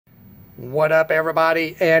What up,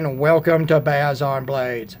 everybody, and welcome to Baz on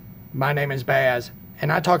Blades. My name is Baz,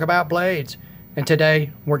 and I talk about blades. And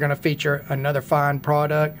today we're going to feature another fine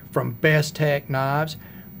product from Bestech Knives.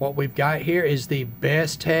 What we've got here is the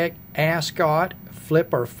Bestech Ascot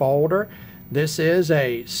flipper folder. This is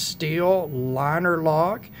a steel liner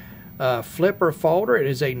lock flipper folder. It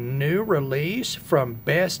is a new release from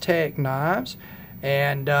Bestech Knives,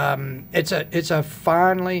 and it's a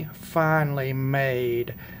finely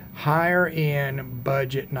made higher end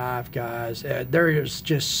budget knife, guys. There is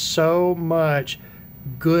just so much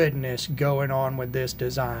goodness going on with this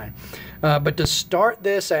design. But to start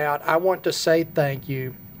this out, I want to say thank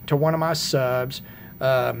you to one of my subs,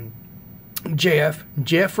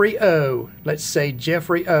 Jeffrey O. Let's say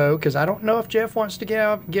Jeffrey O, because I don't know if Jeff wants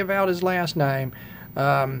to give out his last name.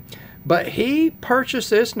 But he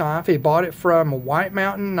purchased this knife. He bought it from White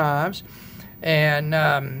Mountain Knives and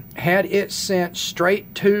had it sent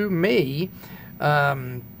straight to me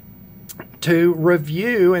to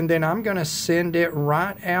review, and then I'm going to send it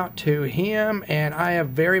right out to him. And I have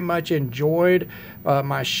very much enjoyed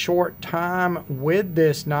my short time with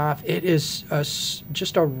this knife. It is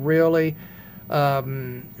just a really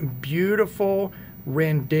beautiful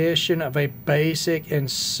rendition of a basic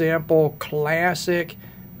and simple classic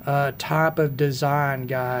type of design,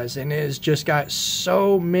 guys, and it has just got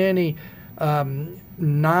so many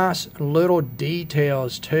nice little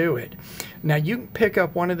details to it. Now, you can pick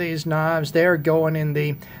up one of these knives. They're going in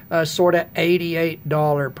the sort of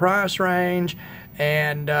 $88 price range,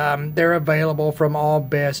 and they're available from all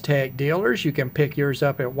Bestech dealers. You can pick yours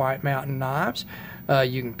up at White Mountain Knives.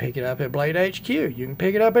 You can pick it up at Blade HQ. You can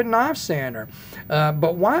pick it up at Knife Center.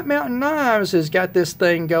 But White Mountain Knives has got this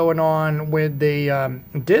thing going on with the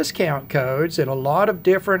discount codes that a lot of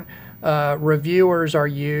different reviewers are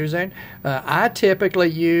using. I typically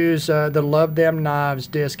use the Love Them Knives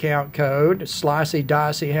discount code. Slicey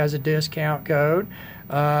Dicey has a discount code.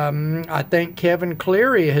 I think Kevin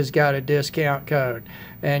Cleary has got a discount code,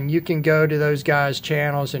 and you can go to those guys'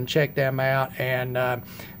 channels and check them out, and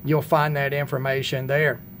you'll find that information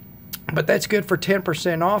there. But that's good for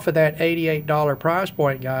 10% off of that $88 price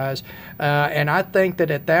point, guys. And I think that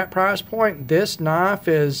at that price point, this knife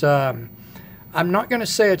is I'm not going to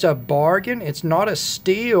say it's a bargain. It's not a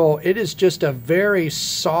steal. It is just a very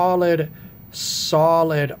solid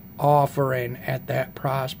offering at that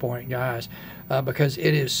price point, guys, because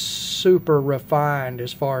it is super refined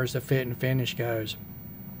as far as the fit and finish goes.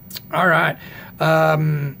 All right.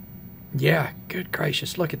 Yeah, good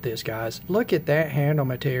gracious. Look at this, guys. Look at that handle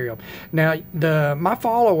material. Now, my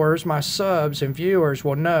followers, my subs and viewers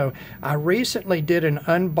will know I recently did an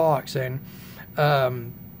unboxing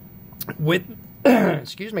with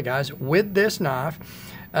excuse me, guys, with this knife,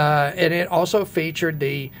 and it also featured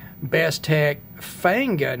the Bestech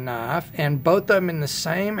Fanga knife, and both of them in the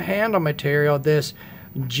same handle material, this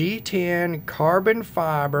G10 carbon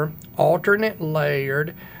fiber alternate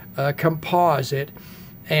layered composite,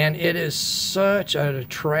 and it is such an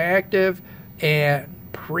attractive and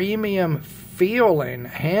premium feeling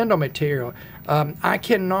handle material. I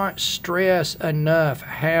cannot stress enough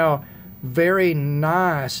how very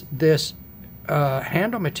nice this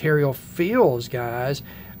handle material feels, guys.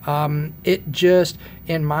 It just,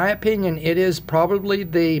 in my opinion, it is probably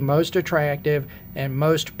the most attractive and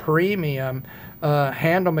most premium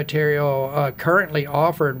handle material currently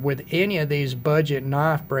offered with any of these budget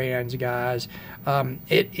knife brands, guys.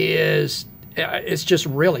 It's just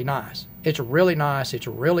really nice. It's really nice. It's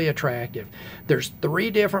really attractive. There's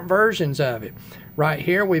 3 different versions of it. Right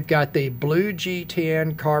here we've got the blue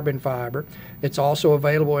G10 carbon fiber. It's also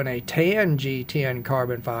available in a tan G10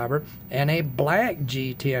 carbon fiber and a black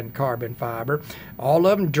G10 carbon fiber. All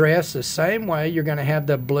of them dress the same way. You're going to have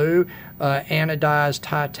the blue anodized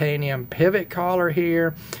titanium pivot collar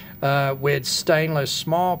here with stainless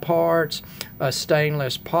small parts, a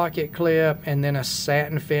stainless pocket clip, and then a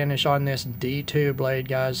satin finish on this D2 blade,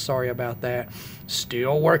 guys. Sorry about that.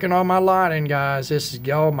 Still working on my lighting, guys. This is,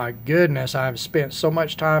 oh my goodness, I've spent so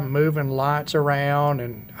much time moving lights around,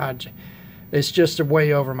 and it's just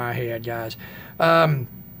way over my head, guys.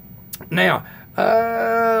 Now,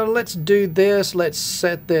 let's do this. Let's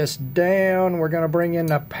set this down. We're going to bring in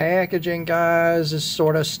the packaging, guys. It's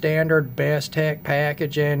sort of standard Bestech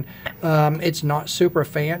packaging. It's not super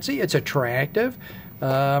fancy. It's attractive.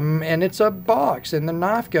 And it's a box, and the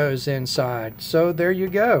knife goes inside. So there you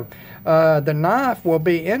go. The knife will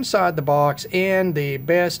be inside the box in the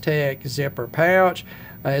Bestech zipper pouch.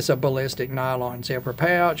 It's a ballistic nylon zipper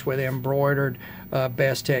pouch with embroidered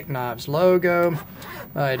Bestech Knives logo.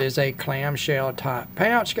 It is a clamshell type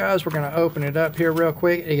pouch, guys. We're going to open it up here real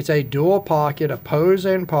quick. It's a dual pocket,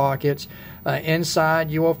 opposing pockets.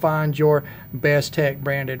 Inside you will find your Bestech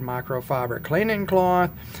branded microfiber cleaning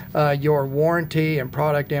cloth, your warranty and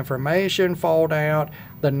product information fold out.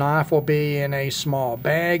 The knife will be in a small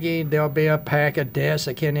baggie. There'll be a pack of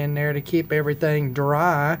desiccant in there to keep everything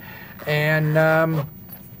dry. And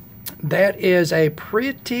that is a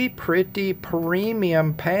pretty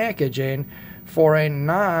premium packaging for a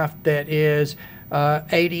knife that is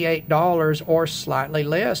 $88 or slightly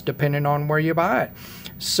less, depending on where you buy it.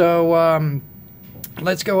 So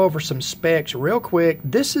let's go over some specs real quick.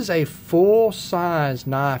 This is a full-size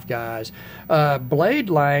knife, guys. Blade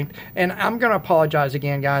length, and I'm going to apologize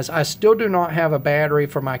again, guys. I still do not have a battery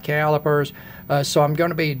for my calipers, so I'm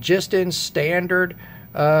going to be just in standard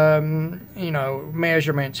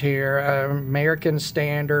measurements here, American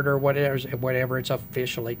Standard or whatever it's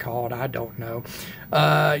officially called. I don't know.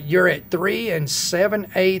 You're at 3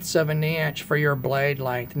 7/8 of an inch for your blade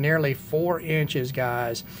length, nearly 4 inches,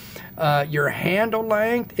 guys. Your handle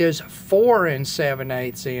length is 4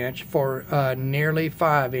 7/8 inch for nearly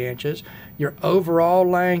 5 inches. Your overall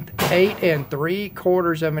length, 8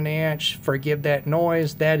 3/4 of an inch. Forgive that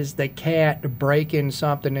noise. That is the cat breaking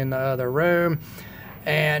something in the other room.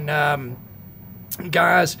 And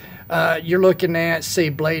guys, you're looking at,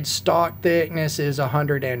 blade stock thickness is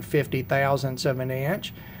 150 thousandths of an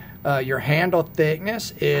inch. Your handle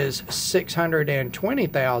thickness is 620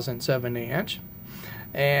 thousandths of an inch.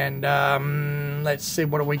 And let's see,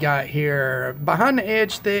 what do we got here? Behind the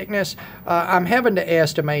edge thickness, I'm having to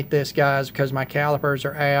estimate this, guys, because my calipers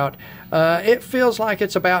are out. It feels like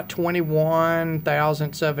it's about 21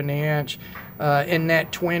 thousandths of an inch, in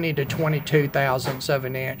that 20 to 22 thousandths of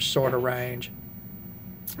an inch sort of range.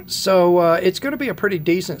 So it's going to be a pretty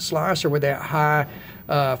decent slicer with that high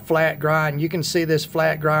flat grind. You can see this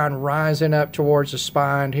flat grind rising up towards the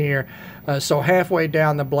spine here. So halfway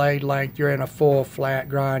down the blade length, you're in a full flat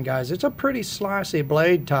grind, guys. It's a pretty slicey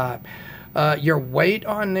blade type. Your weight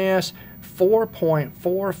on this,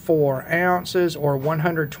 4.44 ounces or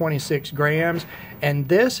 126 grams. And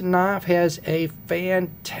this knife has a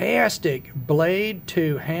fantastic blade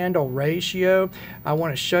to handle ratio. I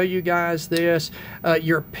want to show you guys this.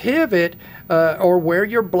 Your pivot, or where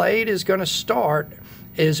your blade is going to start,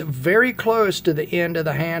 is very close to the end of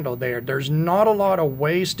the handle there. There's not a lot of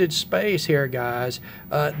wasted space here, guys.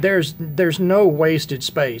 There's no wasted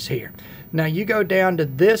space here. Now you go down to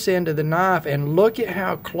this end of the knife and look at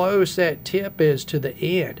how close that tip is to the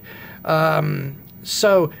end.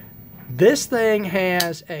 So this thing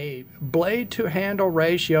has a blade to handle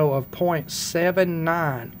ratio of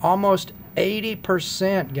 0.79, almost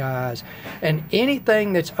 80%, guys. And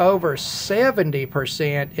anything that's over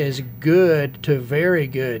 70% is good to very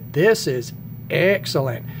good. This is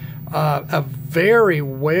excellent. A very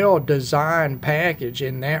well designed package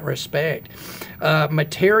in that respect.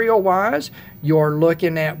 Material wise, you're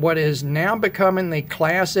looking at what is now becoming the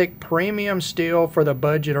classic premium steel for the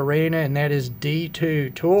budget arena, and that is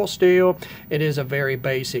D2 tool steel. It is a very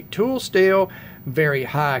basic tool steel, very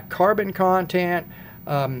high carbon content,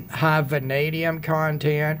 high vanadium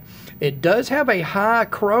content. It does have a high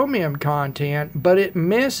chromium content, but it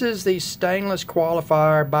misses the stainless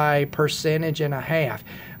qualifier by 1.5%,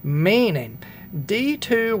 meaning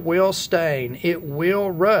D2 will stain, it will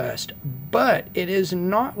rust, but it is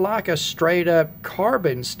not like a straight up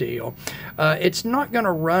carbon steel. It's not going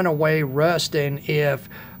to run away rusting if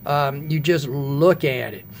you just look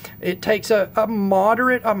at it. It takes a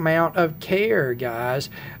moderate amount of care, guys,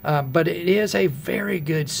 but it is a very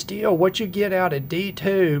good steel. What you get out of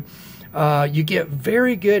D2, you get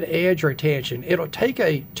very good edge retention. It'll take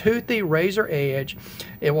a toothy razor edge.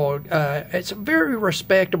 It will. It's a very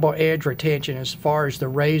respectable edge retention as far as the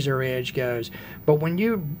razor edge goes. But when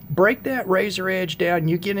you break that razor edge down,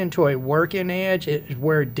 you get into a working edge. It's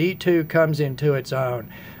where D2 comes into its own.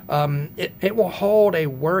 It will hold a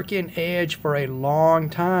working edge for a long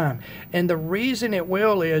time. And the reason it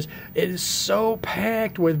will is it is so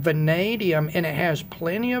packed with vanadium, and it has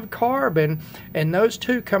plenty of carbon, and those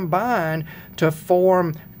two combine to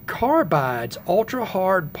form carbides, ultra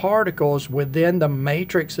hard particles within the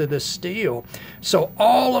matrix of the steel. So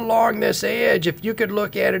all along this edge, if you could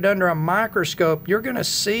look at it under a microscope, you're going to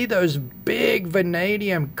see those big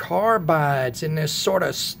vanadium carbides in this sort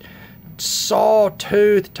of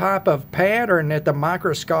sawtooth type of pattern at the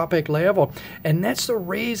microscopic level, and that's the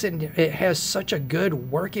reason it has such a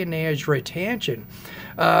good working edge retention.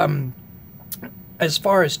 As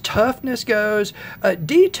far as toughness goes,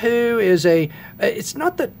 D2 is it's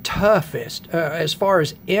not the toughest as far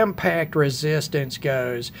as impact resistance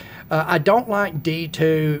goes. I don't like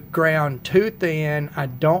D2 ground too thin. I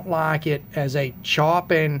don't like it as a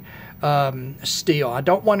chopping steel. I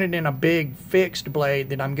don't want it in a big fixed blade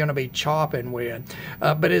that I'm going to be chopping with.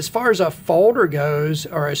 But as far as a folder goes,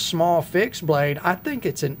 or a small fixed blade, I think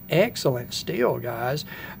it's an excellent steel, guys.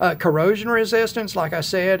 Corrosion resistance, like I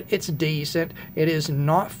said, it's decent. It is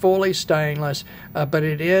not fully stainless, but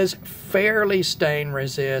it is fairly stain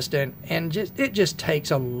resistant, and it just takes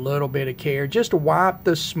a little bit of care. Just wipe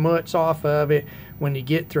the smuts off of it when you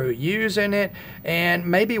get through using it, and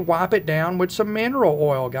maybe wipe it down with some mineral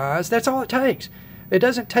oil, guys. That's all it takes. It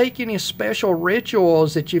doesn't take any special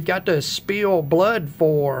rituals that you've got to spill blood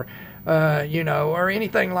for, you know, or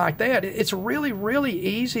anything like that. It's really, really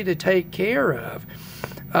easy to take care of.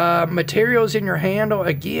 Materials in your handle,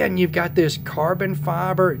 again, you've got this carbon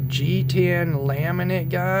fiber G10 laminate,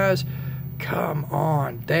 guys. Come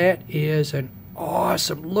on, that is an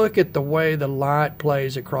awesome. Look at the way the light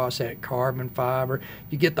plays across that carbon fiber.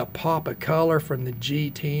 You get the pop of color from the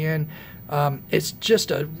G10. It's just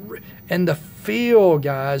and the feel,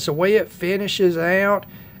 guys, the way it finishes out,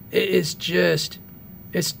 it's just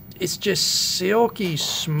silky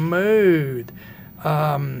smooth.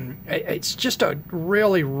 It's just a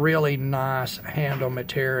really, really nice handle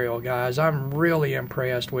material, guys. I'm really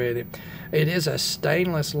impressed with it. It is a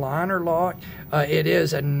stainless liner lock. It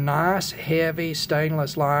is a nice, heavy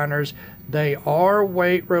stainless liners. They are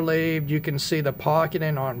weight relieved. You can see the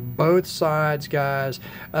pocketing on both sides, guys.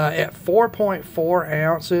 At 4.4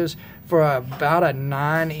 ounces for about a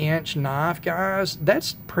 9-inch knife, guys,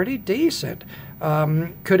 that's pretty decent.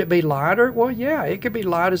 Could it be lighter? Well, yeah, it could be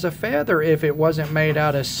light as a feather if it wasn't made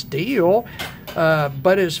out of steel.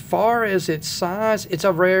 But as far as its size, it's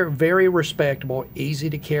a very respectable, easy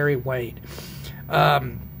to carry weight.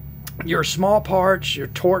 Your small parts, your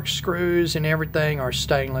torque screws and everything are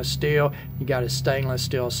stainless steel. You got a stainless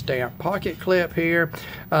steel stamp pocket clip here,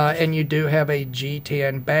 and you do have a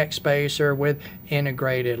G10 backspacer with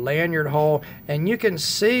integrated lanyard hole, and you can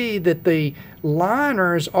see that the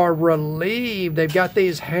liners are relieved. They've got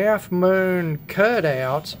these half moon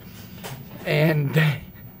cutouts, and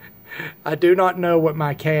I do not know what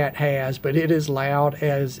my cat has, but it is loud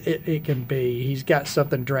as it can be. He's got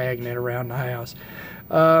something dragging it around the house.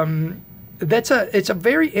 It's a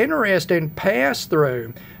very interesting pass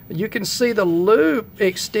through. You can see the loop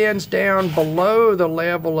extends down below the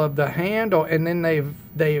level of the handle, and then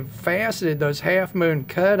they've faceted those half moon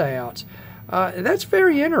cutouts. That's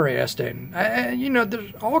very interesting. You know,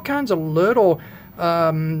 there's all kinds of little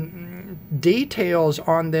details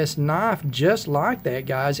on this knife just like that,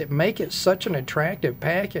 guys. It make it such an attractive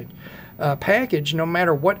package no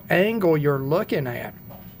matter what angle you're looking at.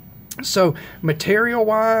 So material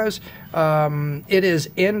wise, it is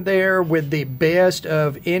in there with the best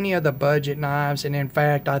of any of the budget knives, and in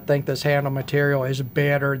fact I think this handle material is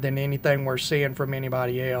better than anything we're seeing from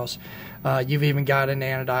anybody else. You've even got an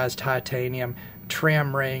anodized titanium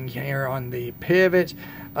trim ring here on the pivots.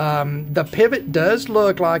 The pivot does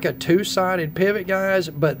look like a two-sided pivot, guys,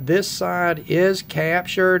 but this side is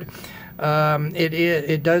captured.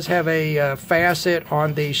 It does have a facet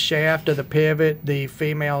on the shaft of the pivot, the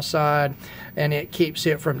female side, and it keeps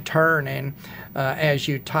it from turning as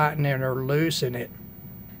you tighten it or loosen it.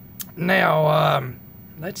 Now,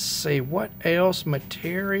 let's see, what else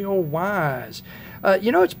material-wise?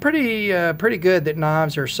 You know, it's pretty good that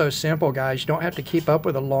knives are so simple, guys. You don't have to keep up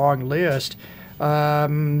with a long list.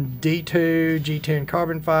 D2, G10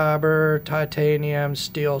 carbon fiber, titanium,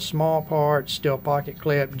 steel small parts, steel pocket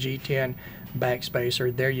clip, G10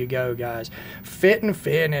 backspacer. There you go, guys. Fit and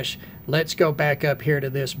finish. Let's go back up here to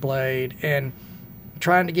this blade and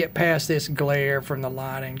trying to get past this glare from the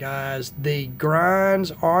lighting, guys. The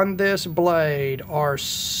grinds on this blade are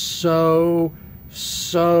so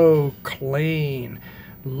clean.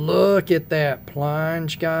 Look at that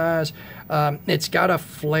plunge, guys. It's got a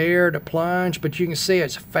flared plunge, but you can see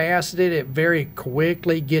it's faceted. It very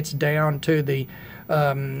quickly gets down to the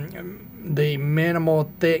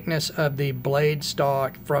minimal thickness of the blade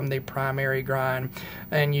stock from the primary grind,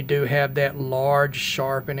 and you do have that large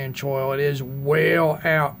sharpening choil. It is well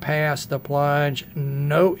out past the plunge.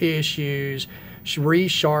 No issues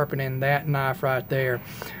resharpening that knife right there.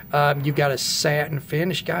 You've got a satin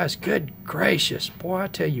finish, guys. Good gracious, boy, I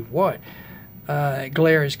tell you what,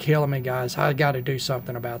 glare is killing me, guys. I got to do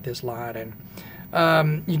something about this lighting.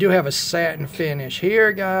 You do have a satin finish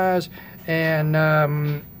here, guys, and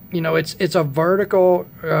you know, it's a vertical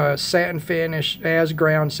satin finish, as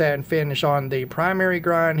ground satin finish on the primary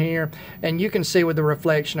grind here, and you can see with the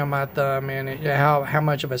reflection of my thumb and how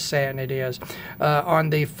much of a satin it is. On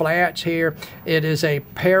the flats here, it is a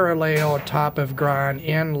parallel type of grind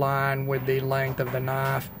in line with the length of the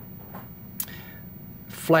knife.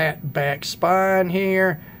 Flat back spine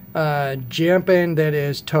here, jimping that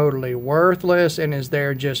is totally worthless and is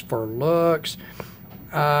there just for looks.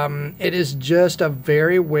 It is just a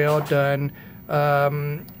very well done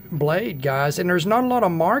blade, guys, and there's not a lot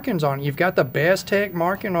of markings on it. You've got the Bestech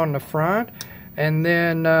marking on the front, and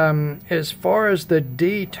then as far as the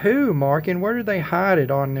D2 marking, where did they hide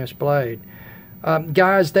it on this blade?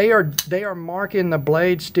 Guys, they are marking the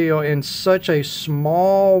blade steel in such a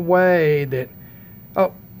small way that,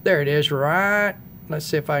 oh, there it is, right. Let's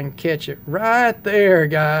see if I can catch it right there,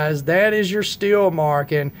 guys. That is your steel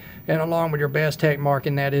marking, and along with your Bestech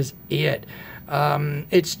marking, that is it.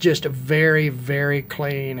 It's just very, very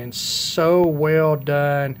clean and so well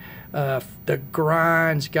done. The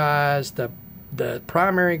grinds, guys, the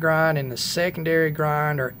primary grind and the secondary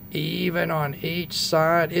grind are even on each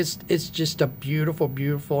side. It's just a beautiful,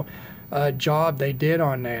 beautiful job they did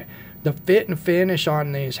on that. The fit and finish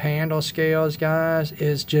on these handle scales, guys,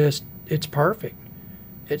 is just, it's perfect.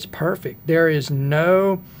 It's perfect. There is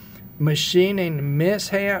no machining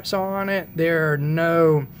mishaps on it. There are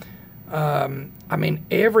no, I mean,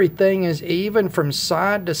 everything is even from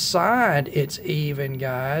side to side. It's even,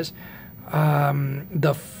 guys.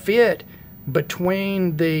 The fit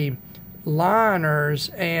between the liners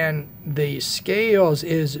and the scales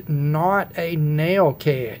is not a nail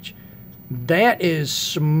catch. That is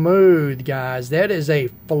smooth, guys. That is a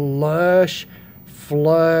flush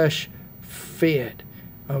fit.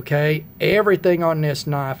 Okay, everything on this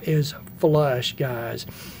knife is flush, guys.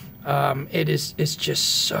 It's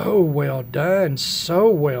just so well done, so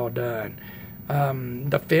well done.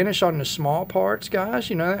 The finish on the small parts, guys,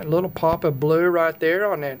 you know, that little pop of blue right there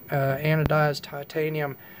on that anodized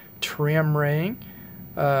titanium trim ring.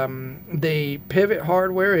 The pivot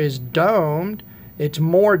hardware is domed. It's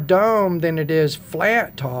more domed than it is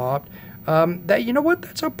flat topped. That, you know what,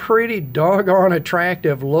 that's a pretty doggone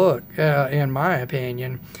attractive look, in my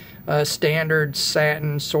opinion. Standard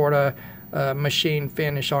satin sort of machine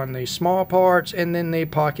finish on the small parts, and then the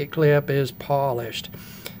pocket clip is polished.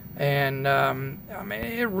 And I mean,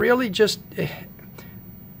 it really just,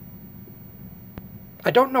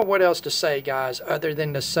 I don't know what else to say, guys, other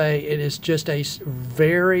than to say it is just a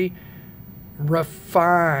very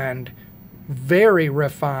refined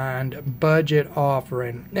budget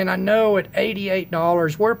offering. And I know at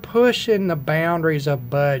 $88 we're pushing the boundaries of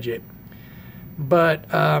budget,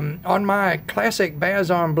 but on my classic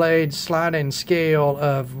Bazon blade sliding scale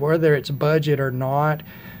of whether it's budget or not,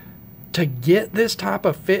 to get this type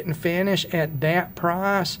of fit and finish at that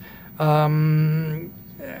price,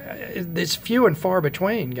 it's few and far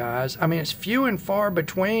between, guys. I mean, it's few and far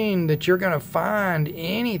between that you're going to find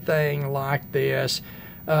anything like this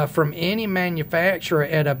from any manufacturer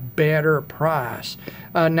at a better price.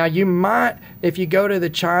 Now, you might, if you go to the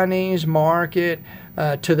Chinese market,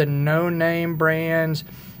 to the no-name brands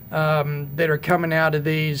that are coming out of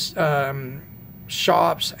these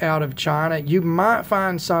shops out of China, you might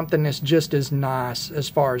find something that's just as nice as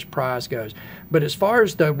far as price goes. But as far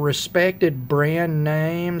as the respected brand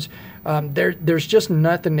names, there's just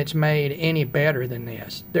nothing that's made any better than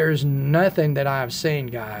this. There's nothing that I've seen,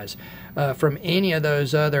 guys, from any of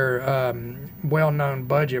those other well-known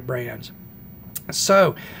budget brands.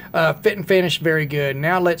 So, fit and finish, very good.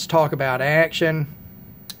 Now let's talk about action.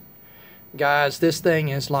 Guys, this thing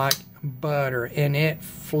is like butter, and it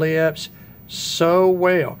flips so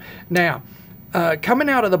well. Now, coming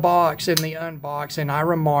out of the box in the unboxing, I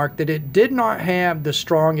remarked that it did not have the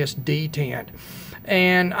strongest detent.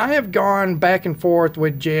 And I have gone back and forth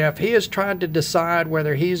with Jeff. He has tried to decide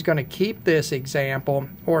whether he's going to keep this example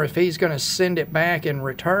or if he's going to send it back and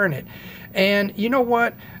return it. And you know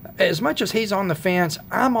what? As much as he's on the fence,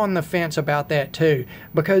 I'm on the fence about that too.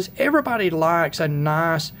 Because everybody likes a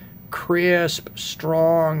nice, crisp,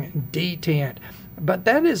 strong detent. But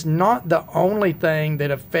that is not the only thing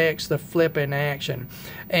that affects the flipping action.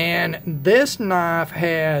 And this knife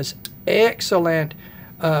has excellent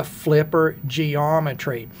flipper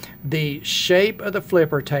geometry. The shape of the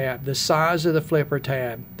flipper tab, the size of the flipper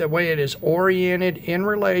tab, the way it is oriented in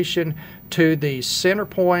relation to the center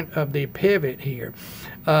point of the pivot here,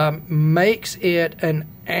 makes it an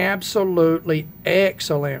absolutely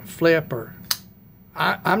excellent flipper.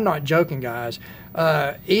 I'm not joking, guys.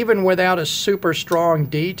 Even without a super strong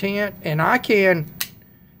detent, and I can,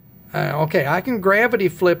 I can gravity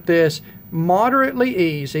flip this moderately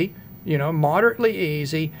easy, you know, moderately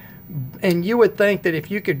easy. And you would think that if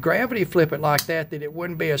you could gravity flip it like that, that it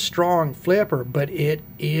wouldn't be a strong flipper, but it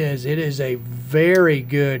is. It is a very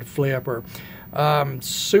good flipper.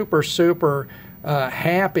 Super, super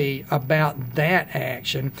happy about that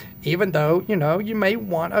action. Even though, you know, you may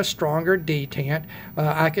want a stronger detent,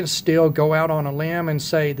 I can still go out on a limb and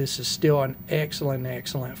say this is still an excellent,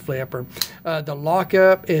 excellent flipper. The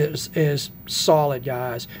lockup is solid,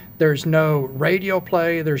 guys. There's no radial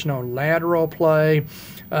play. There's no lateral play.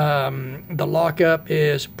 The lockup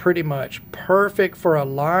is pretty much perfect for a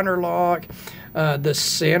liner lock. The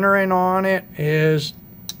centering on it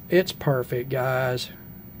it's perfect, guys.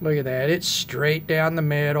 Look at that. It's straight down the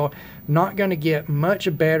middle. Not going to get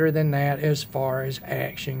much better than that as far as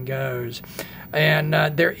action goes. And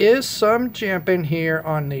there is some jimping here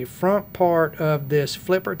on the front part of this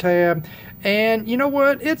flipper tab. And you know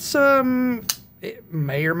what? It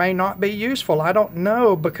may or may not be useful. I don't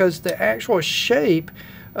know, because the actual shape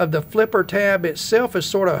of the flipper tab itself is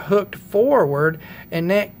sort of hooked forward, and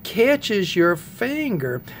that catches your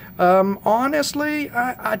finger. Honestly,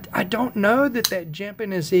 I don't know that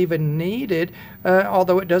jimping is even needed,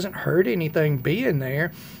 although it doesn't hurt anything being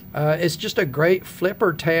there. It's just a great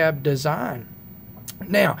flipper tab design.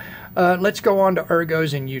 Now, let's go on to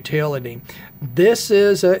ergos and utility. This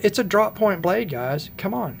is it's a drop point blade, guys.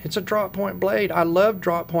 Come on, it's a drop point blade. I love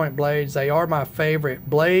drop point blades. They are my favorite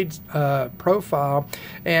blades profile.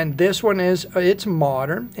 And this one it's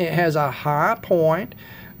modern. It has a high point.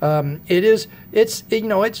 It's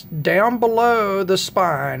down below the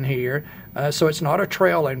spine here, so it's not a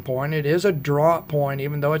trailing point. It is a drop point,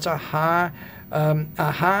 even though it's a high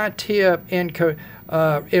tip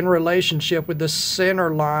in relationship with the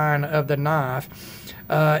center line of the knife.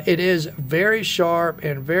 It is very sharp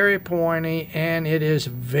and very pointy, and it is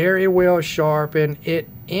very well sharpened. It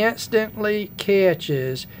instantly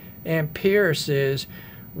catches and pierces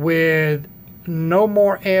with no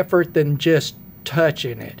more effort than just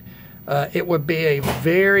touching it. It would be a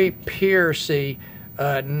very piercy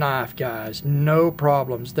knife, guys. No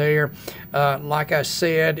problems there. Like I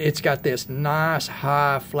said, it's got this nice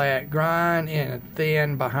high flat grind and a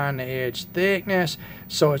thin behind the edge thickness,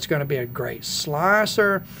 so it's going to be a great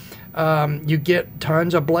slicer. You get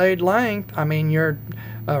tons of blade length. I mean, you're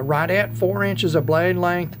right at 4 inches of blade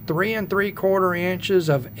length, 3 3/4 inches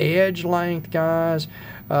of edge length, guys.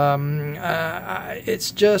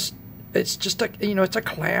 It's just it's a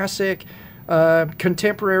classic,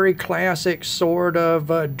 contemporary classic sort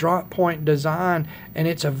of drop point design, and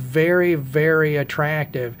it's a very, very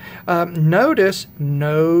attractive. Notice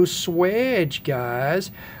no swedge,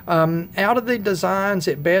 guys. Out of the designs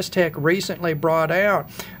that Bestech recently brought out,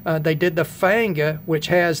 they did the Fanga, which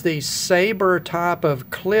has the saber type of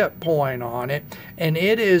clip point on it, and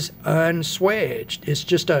it is unswedged. It's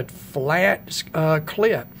just a flat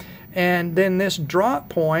clip. And then this drop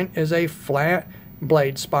point is a flat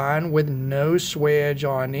blade spine with no swedge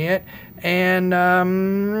on it, and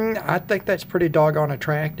I think that's pretty doggone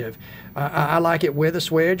attractive. I like it with a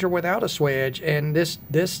swedge or without a swedge, and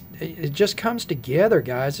it just comes together,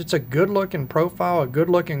 guys. It's a good looking profile, a good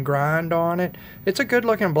looking grind on it. It's a good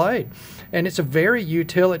looking blade, and it's a very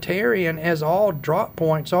utilitarian, as all drop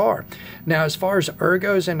points are. Now, as far as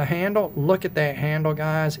ergos in the handle, look at that handle,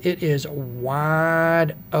 guys. It is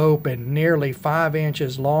wide open, nearly 5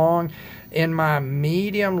 inches long. In my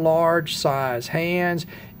medium large size hands,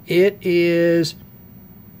 it is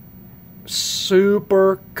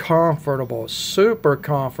super comfortable,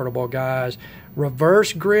 guys.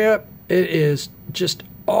 Reverse grip, it is just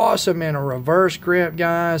awesome in a reverse grip,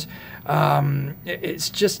 guys. It's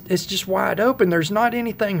just wide open. There's not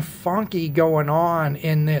anything funky going on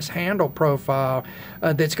in this handle profile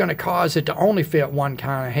that's going to cause it to only fit one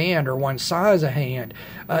kind of hand or one size of hand.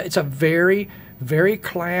 It's a very, very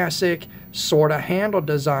classic sort of handle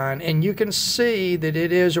design, and you can see that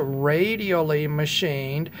it is radially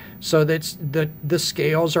machined, so that the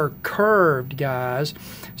scales are curved, guys,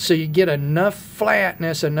 so you get enough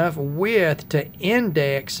flatness, enough width to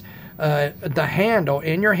index the handle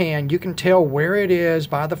in your hand. You can tell where it is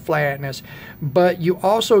by the flatness, but you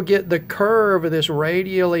also get the curve of this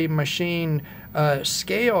radially machined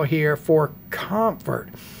scale here for comfort.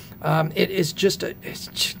 It is just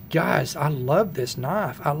guys, I love this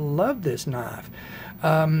knife.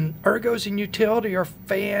 Ergos and utility are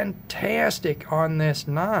fantastic on this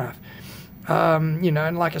knife.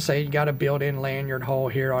 And like I say, you got a built-in lanyard hole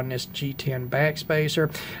here on this G10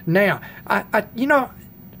 backspacer. Now,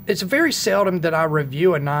 it's very seldom that I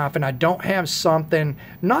review a knife and I don't have something,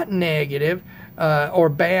 not negative, or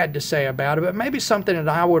bad to say about it, but maybe something that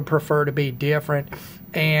I would prefer to be different.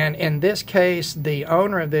 And in this case, the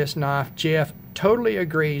owner of this knife, Jeff, totally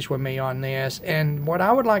agrees with me on this. And what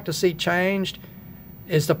I would like to see changed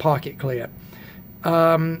is the pocket clip.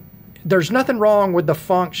 There's nothing wrong with the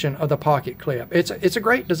function of the pocket clip. It's a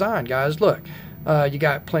great design, guys. Look, you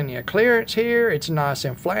got plenty of clearance here. It's nice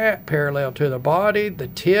and flat, parallel to the body. The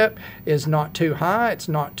tip is not too high. It's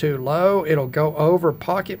not too low. It'll go over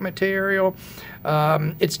pocket material.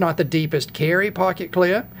 It's not the deepest carry pocket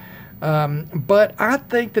clip. But I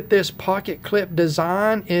think that this pocket clip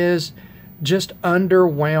design is just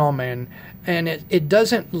underwhelming, and it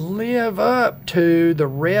doesn't live up to the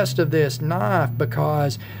rest of this knife,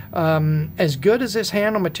 because as good as this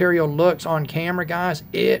handle material looks on camera, guys,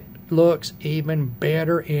 it looks even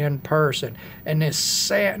better in person. And this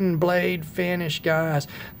satin blade finish, guys,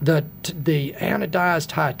 the anodized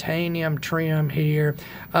titanium trim here,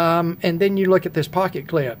 and then you look at this pocket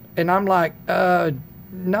clip, and I'm like,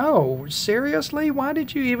 no, seriously, why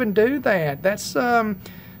did you even do that?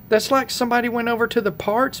 That's like somebody went over to the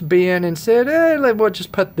parts bin and said, hey, we'll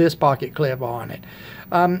just put this pocket clip on it.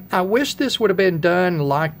 I wish this would have been done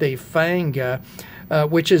like the Fanga,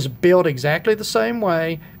 which is built exactly the same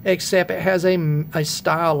way, except it has a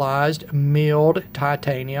stylized milled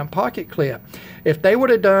titanium pocket clip. If they would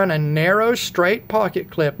have done a narrow, straight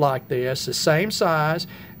pocket clip like this, the same size,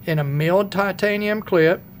 in a milled titanium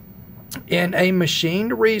clip, in a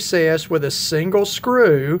machined recess with a single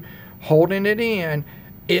screw holding it in,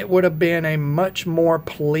 it would have been a much more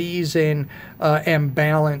pleasing and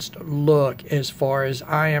balanced look as far as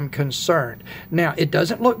I am concerned. Now, it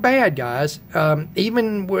doesn't look bad, guys.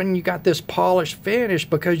 Even when you got this polished finish,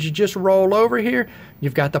 because you just roll over here,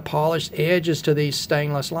 you've got the polished edges to these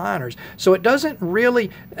stainless liners. So it doesn't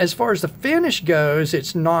really, as far as the finish goes,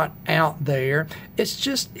 it's not out there. It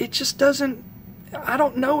just doesn't, I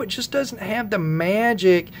don't know, it just doesn't have the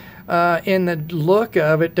magic in the look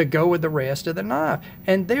of it to go with the rest of the knife.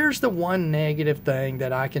 And there's the one negative thing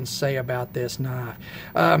that I can say about this knife.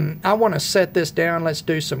 I want to set this down. Let's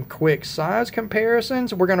do some quick size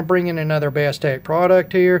comparisons. We're going to bring in another Bestech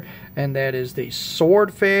product here, and that is the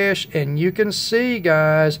Swordfish. And you can see,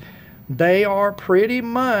 guys, they are pretty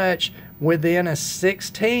much within a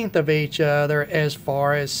 1/16 of each other as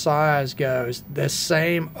far as size goes. The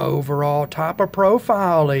same overall type of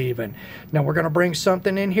profile even. Now we're going to bring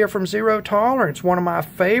something in here from Zero Tolerance, one of my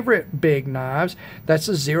favorite big knives. That's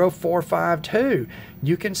a 0452.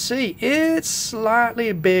 You can see it's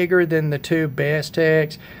slightly bigger than the two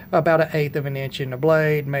Bestechs, about 1/8 of an inch in the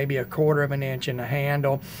blade, maybe 1/4 of an inch in the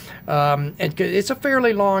handle. It's a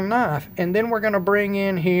fairly long knife. And then we're going to bring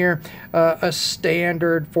in here a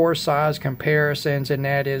standard for size comparisons, and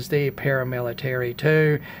that is the Paramilitary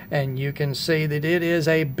 2. And you can see that it is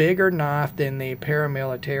a bigger knife than the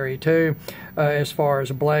Paramilitary 2 as far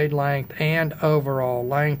as blade length and overall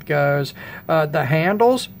length goes. The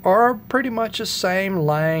handles are pretty much the same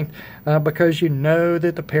length, because you know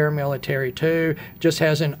that the Paramilitary 2 just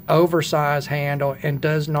has an oversized handle and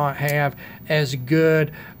does not have as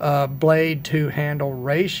good blade to handle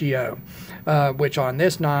ratio, which on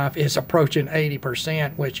this knife is approaching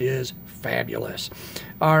 80%, which is fabulous.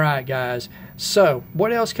 All right, guys, so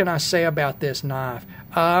what else can I say about this knife?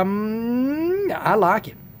 I like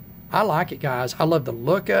it. I like it, guys. I love the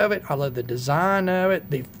look of it. I love the design of it.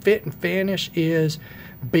 The fit and finish is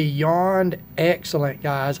beyond excellent,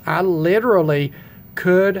 guys. I literally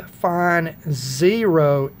could find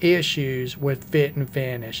 0 issues with fit and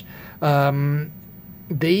finish.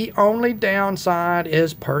 The only downside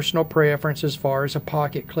is personal preference as far as a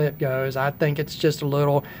pocket clip goes. I think it's just a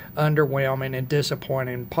little underwhelming and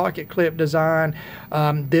disappointing. Pocket clip design,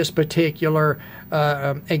 this particular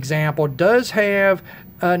example does have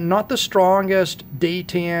not the strongest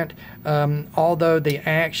detent, although the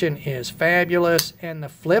action is fabulous and the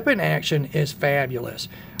flipping action is fabulous.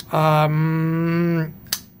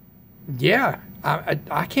 Yeah,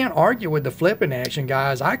 I can't argue with the flipping action,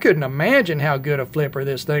 guys. I couldn't imagine how good a flipper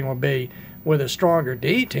this thing would be with a stronger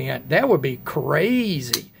detent. That would be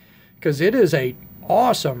crazy, because it is a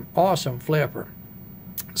awesome, awesome flipper.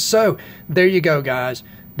 So there you go, guys.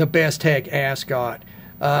 The Bestech Ascot.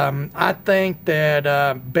 I think that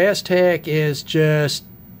Bestech is just,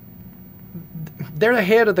 they're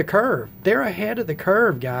ahead of the curve. They're ahead of the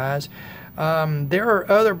curve, guys. There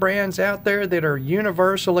are other brands out there that are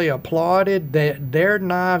universally applauded, that their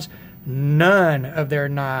knives, none of their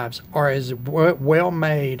knives are as well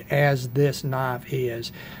made as this knife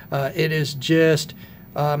is. It is just,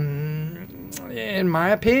 in my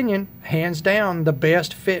opinion, hands down the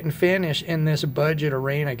best fit and finish in this budget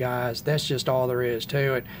arena, guys. That's just all there is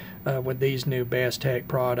to it. with these new Bestech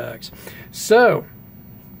products. So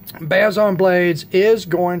Bass on Blades is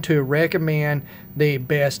going to recommend the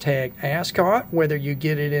Bestech Ascot, whether you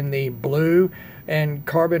get it in the blue and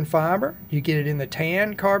carbon fiber, you get it in the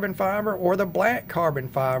tan carbon fiber, or the black carbon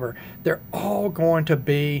fiber. They're all going to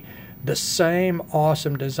be the same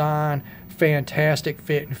awesome design, fantastic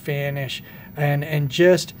fit and finish, and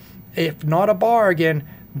just, if not a bargain,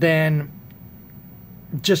 then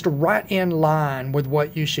just right in line with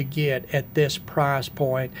what you should get at this price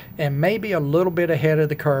point, and maybe a little bit ahead of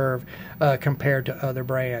the curve compared to other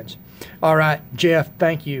brands. All right, Jeff,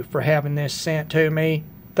 thank you for having this sent to me.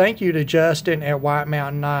 Thank you to Justin at White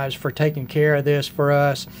Mountain Knives for taking care of this for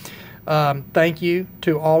us. Thank you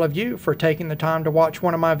to all of you for taking the time to watch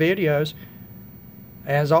one of my videos.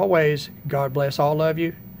 As always, God bless all of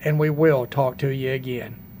you, and we will talk to you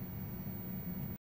again.